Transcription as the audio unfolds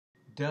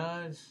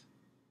Does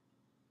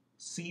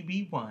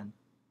CB1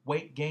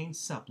 weight gain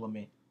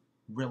supplement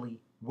really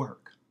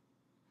work?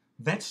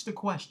 That's the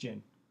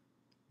question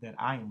that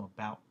I am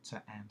about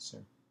to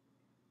answer.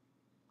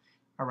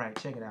 All right,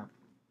 check it out.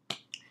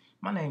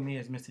 My name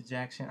is Mr.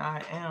 Jackson.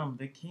 I am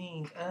the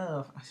king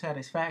of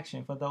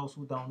satisfaction. For those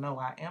who don't know,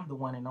 I am the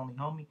one and only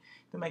homie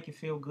to make you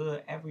feel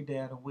good every day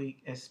of the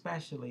week,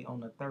 especially on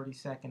the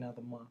 32nd of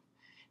the month.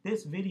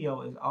 This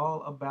video is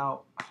all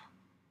about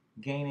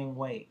gaining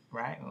weight,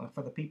 right?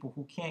 For the people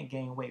who can't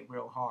gain weight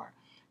real hard.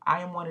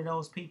 I am one of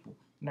those people.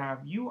 Now, if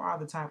you are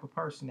the type of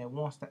person that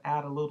wants to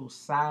add a little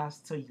size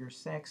to your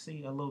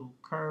sexy, a little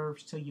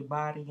curves to your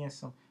body, and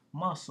some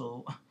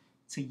muscle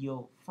to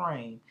your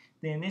frame,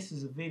 then this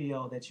is a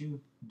video that you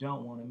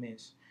don't want to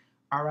miss.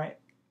 All right,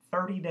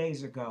 30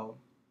 days ago,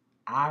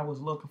 I was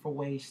looking for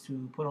ways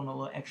to put on a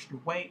little extra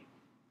weight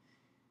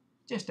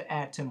just to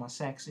add to my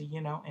sexy,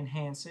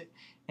 enhance it.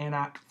 And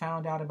I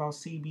found out about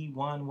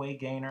CB1 weight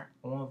gainer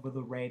over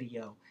the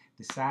radio.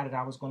 Decided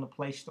I was going to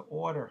place the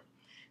order.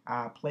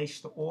 I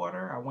placed the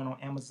order. I went on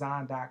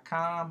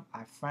Amazon.com.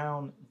 I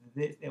found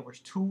this. There was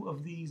 2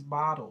 of these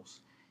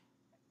bottles.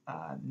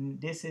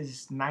 This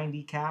is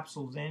 90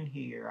 capsules in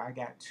here. I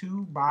got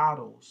 2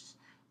 bottles,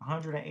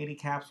 180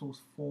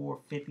 capsules for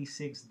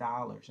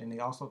 $56, and they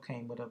also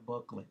came with a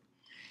booklet.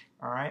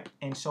 All right,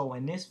 and so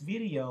in this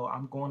video,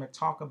 I'm going to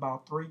talk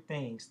about 3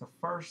 things. The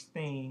first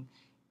thing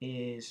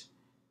is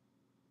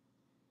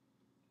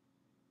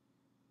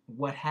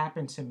what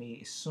happened to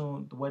me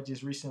what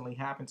just recently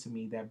happened to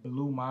me that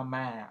blew my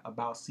mind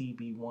about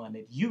CB1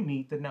 that you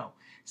need to know.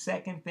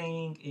 Second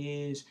thing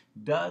is,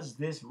 does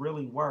this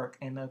really work?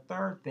 And the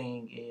third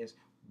thing is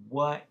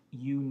what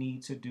you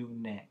need to do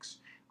next.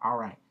 All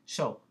right,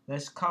 so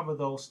let's cover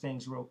those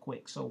things real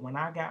quick. So when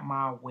I got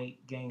my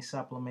weight gain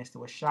supplements,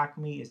 what shocked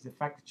me is the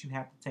fact that you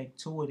have to take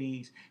 2 of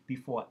these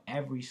before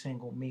every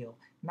single meal.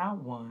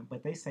 Not 1,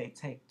 but they say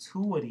take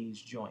 2 of these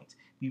joints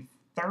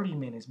 30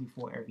 minutes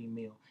before every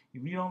meal.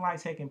 If you don't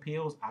like taking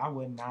pills, I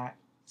would not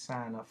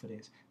sign up for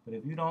this. But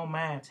if you don't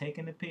mind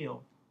taking the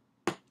pill,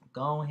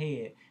 go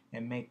ahead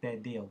and make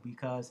that deal,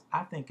 because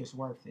I think it's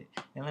worth it.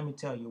 And let me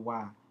tell you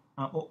why.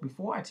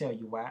 Before I tell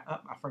you why,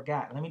 I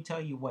forgot. Let me tell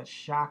you what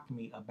shocked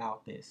me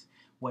about this.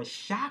 What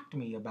shocked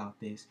me about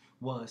this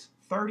was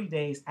 30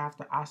 days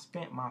after I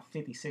spent my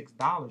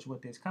 $56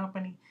 with this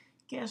company,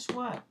 guess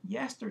what?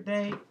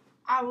 Yesterday,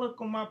 I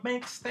look on my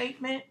bank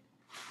statement,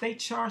 they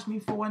charged me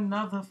for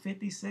another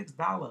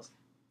 $56.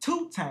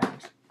 2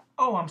 times.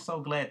 Oh, I'm so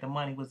glad the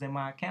money was in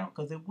my account,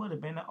 because it would have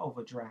been an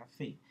overdraft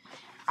fee.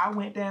 I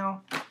went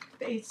down,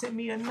 they sent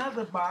me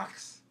another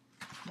box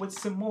with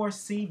some more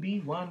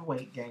CB1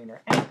 weight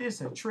gainer. Ain't this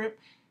a trip?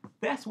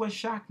 That's what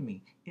shocked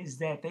me, is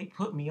that they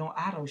put me on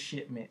auto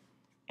shipment,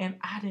 and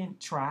I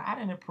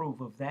didn't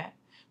approve of that.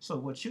 So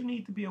what you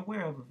need to be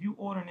aware of, if you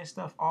ordering this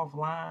stuff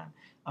offline,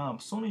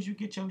 soon as you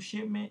get your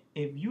shipment,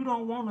 if you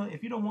don't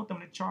want them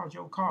to charge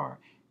your car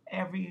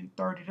every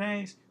 30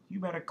 days, you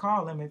better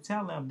call them and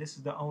tell them this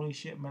is the only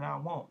shipment I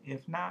want.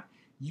 If not,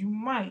 you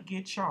might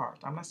get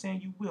charged. I'm not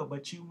saying you will,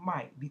 but you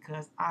might,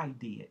 because I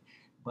did.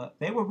 But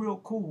they were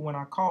real cool when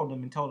I called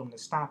them and told them to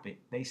stop it.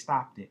 They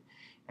stopped it,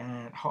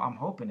 and I'm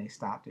hoping they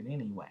stopped it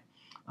anyway.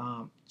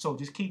 So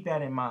just keep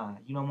that in mind.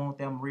 You don't want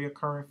them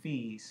reoccurring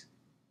fees,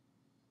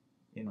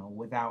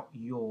 without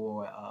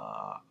your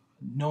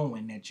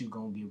knowing that you're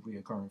going to get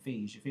reoccurring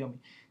fees. You feel me?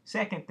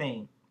 Second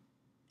thing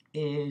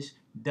is,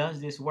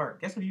 does this work?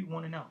 That's what you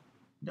want to know.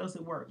 Does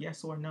it work?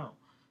 Yes or no?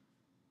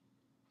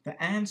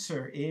 The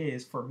answer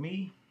is, for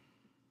me,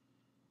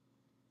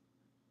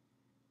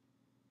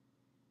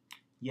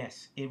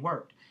 yes, it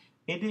worked.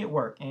 It did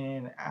work.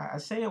 And I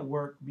say it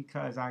worked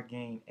because I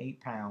gained 8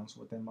 pounds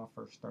within my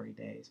first 30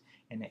 days.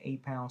 And the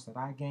 8 pounds that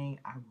I gained,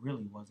 I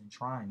really wasn't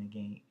trying to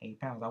gain 8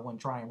 pounds. I wasn't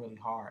trying really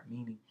hard,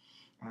 meaning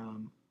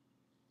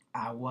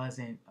I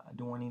wasn't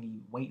doing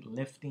any weight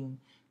lifting,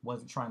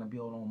 wasn't trying to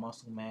build on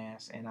muscle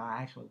mass, and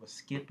I actually was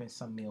skipping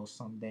some meals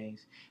some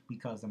days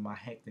because of my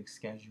hectic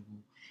schedule.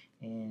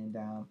 And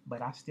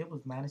but I still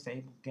was managed to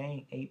able to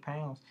gain 8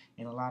 pounds,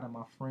 and a lot of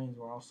my friends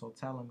were also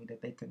telling me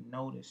that they could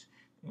notice,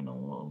 a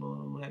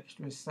little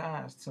extra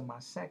size to my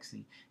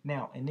sexy.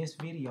 Now, in this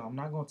video, I'm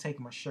not going to take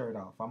my shirt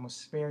off. I'm going to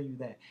spare you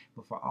that.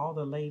 But for all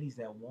the ladies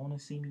that want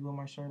to see me with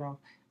my shirt off,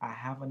 I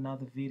have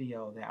another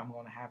video that I'm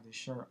going to have the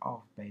shirt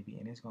off, baby.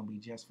 And it's going to be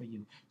just for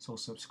you. So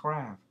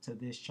subscribe to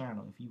this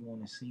channel if you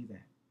want to see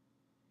that.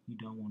 You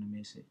don't want to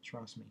miss it.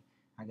 Trust me.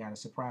 I got a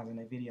surprise in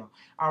that video.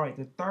 All right,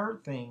 the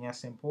third thing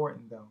that's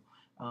important,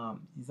 though,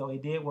 so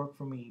it did work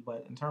for me,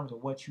 but in terms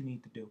of what you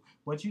need to do,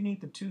 what you need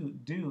to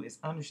do is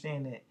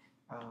understand that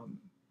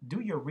do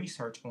your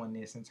research on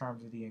this in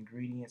terms of the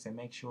ingredients, and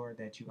make sure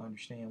that you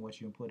understand what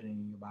you're putting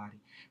in your body.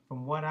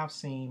 From what I've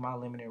seen, my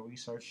limited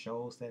research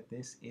shows that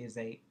this is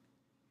a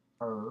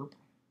herb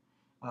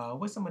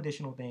with some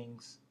additional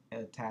things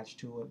attached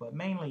to it, but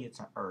mainly it's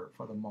an herb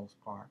for the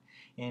most part.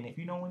 And if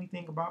you know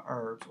anything about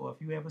herbs, or if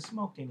you ever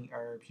smoked any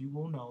herbs, you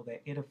will know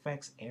that it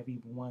affects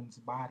everyone's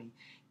body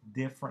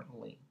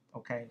differently.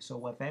 Okay, so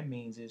what that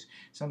means is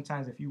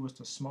sometimes if you was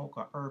to smoke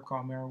a herb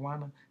called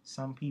marijuana,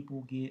 some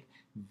people get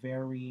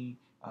very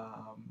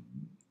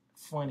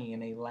funny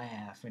and they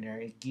laugh and they're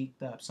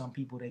geeked up. Some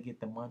people they get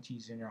the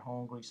munchies and they're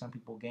hungry. Some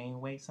people gain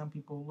weight. Some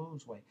people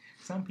lose weight.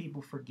 Some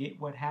people forget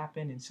what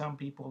happened, and some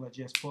people are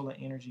just full of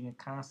energy and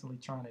constantly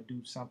trying to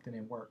do something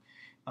and work.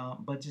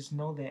 But just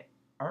know that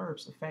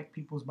herbs affect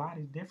people's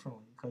bodies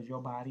differently because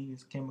your body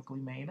is chemically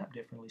made up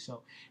differently.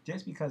 So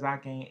just because I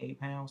gain 8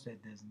 pounds,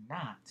 it does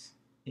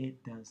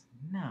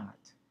not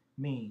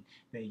mean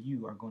that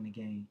you are going to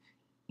gain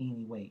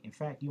any weight. In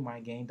fact, you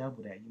might gain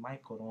double that. You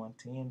might put on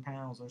 10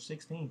 pounds or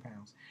 16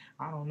 pounds.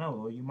 I don't know.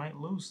 Or you might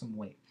lose some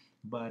weight.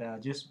 But I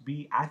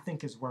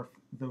think it's worth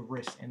the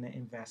risk and the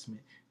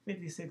investment.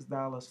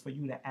 $56 for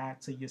you to add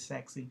to your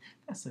sexy,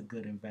 that's a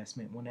good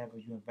investment whenever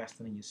you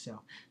invest in yourself.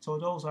 So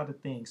those are the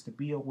things to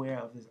be aware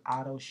of this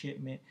auto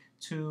shipment.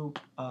 Two,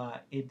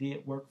 it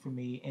did work for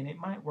me and it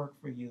might work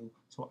for you.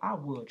 So I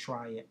will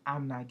try it.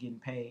 I'm not getting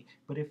paid.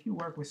 But if you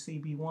work with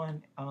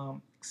CB1,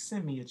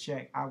 send me a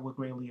check. I would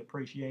greatly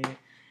appreciate it.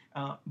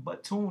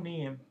 But tune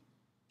in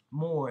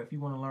more if you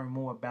want to learn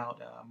more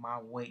about my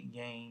weight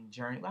gain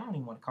journey. I don't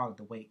even want to call it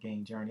the weight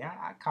gain journey.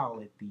 I call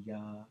it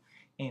the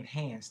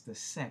enhance the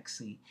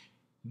sexy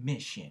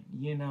mission.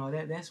 You know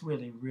that's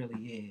really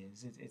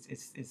is.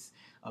 It's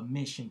a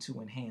mission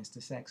to enhance the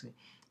sexy.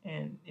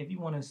 And if you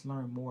want to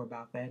learn more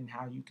about that and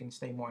how you can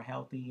stay more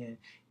healthy and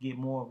get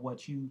more of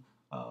what you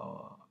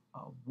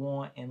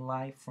want in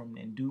life from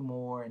and do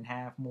more and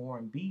have more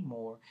and be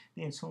more,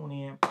 then tune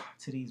in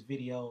to these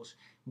videos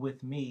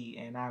with me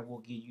and I will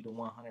give you the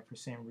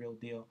 100% real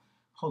deal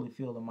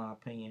Holyfield in my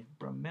opinion.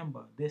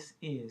 Remember, this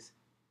is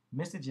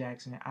Mr.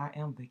 Jackson. I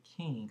am the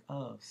king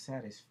of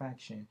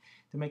satisfaction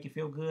to make you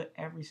feel good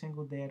every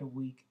single day of the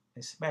week,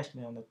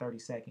 especially on the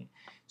 32nd.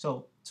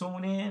 So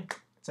tune in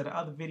to the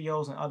other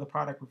videos and other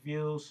product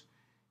reviews,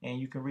 and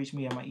you can reach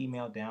me at my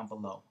email down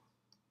below.